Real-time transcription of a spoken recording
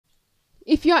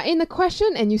If you are in a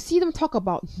question and you see them talk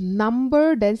about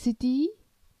number density,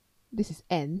 this is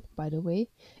N, by the way,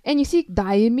 and you see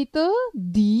diameter,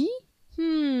 D,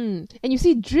 and you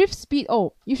see drift speed,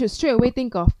 oh, you should straight away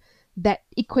think of that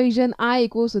equation, I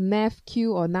equals to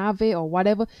NAVQ or NAVE or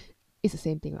whatever. It's the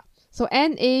same thing. So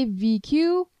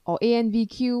NAVQ or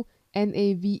ANVQ,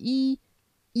 NAVE,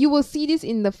 you will see this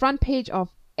in the front page of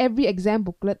every exam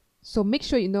booklet. So make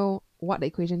sure you know what the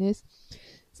equation is.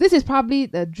 So this is probably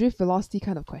the drift velocity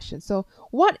kind of question. So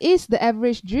what is the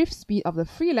average drift speed of the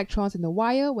free electrons in the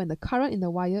wire when the current in the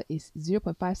wire is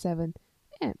 0.57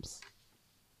 amps?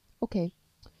 Okay,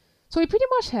 so we pretty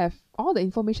much have all the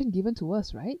information given to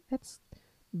us, right? That's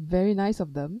very nice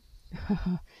of them.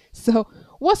 So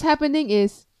what's happening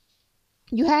is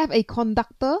you have a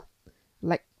conductor,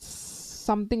 like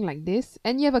something like this,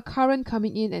 and you have a current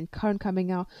coming in and current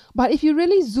coming out. But if you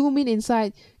really zoom in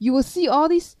inside, you will see all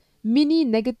these mini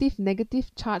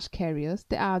negative charge carriers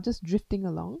that are just drifting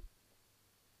along,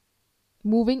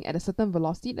 moving at a certain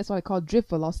velocity. That's what I call drift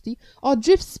velocity or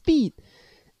drift speed.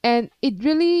 And it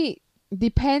really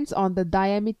depends on the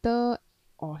diameter,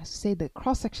 or say the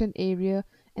cross-section area,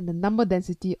 and the number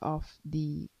density of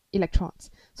the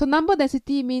electrons. So number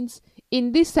density means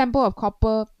in this sample of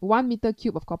copper, 1 meter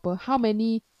cube of copper, how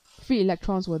many free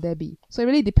electrons will there be? So it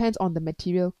really depends on the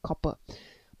material copper.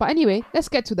 But anyway, let's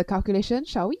get to the calculation,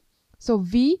 shall we? So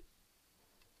V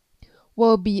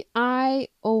will be I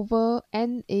over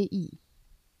NAE.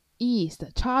 E is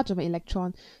the charge of an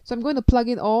electron. So I'm going to plug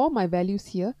in all my values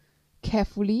here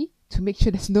carefully to make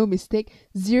sure there's no mistake.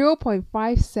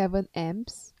 0.57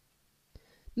 amps.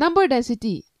 Number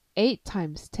density, 8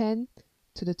 times 10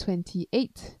 to the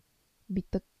 28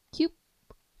 meter cube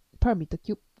per meter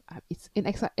cube. It's in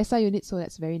SI units, so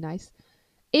that's very nice.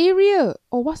 Area.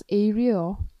 Oh, what's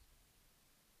area?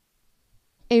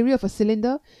 Area of a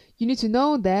cylinder. You need to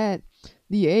know that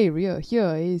the area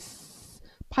here is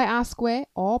pi r square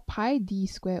or pi d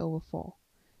square over 4.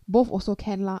 Both also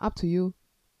can lah, up to you.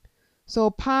 So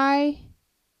pi,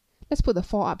 let's put the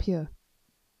 4 up here.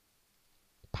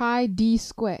 Pi d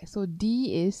square. So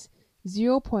d is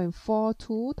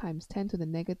 0.42 times 10 to the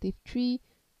negative 3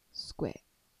 square.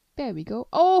 There we go.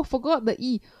 Oh, forgot the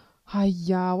e.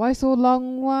 Hiya, why so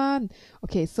long one?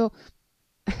 Okay, so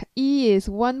E is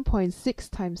 1.6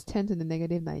 times 10 to the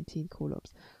negative 19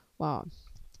 coulombs. Wow,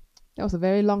 that was a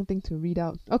very long thing to read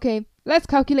out. Okay, let's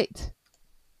calculate.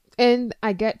 And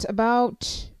I get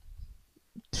about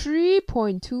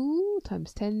 3.2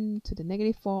 times 10 to the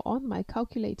negative 4 on my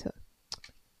calculator.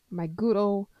 My good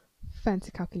old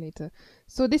fancy calculator.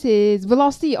 So this is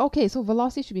velocity. Okay, so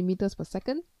velocity should be meters per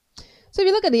second. So if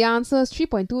you look at the answers,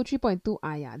 3.2,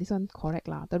 3.2, yeah, this one correct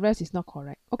lah. The rest is not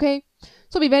correct. Okay,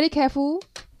 so be very careful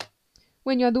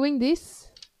when you're doing this.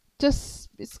 Just,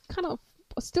 it's kind of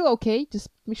still okay. Just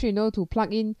make sure you know to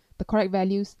plug in the correct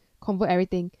values, convert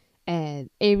everything, and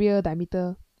area,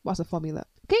 diameter, what's the formula.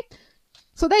 Okay,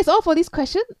 so that is all for this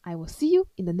question. I will see you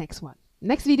in the next one.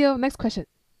 Next video, next question.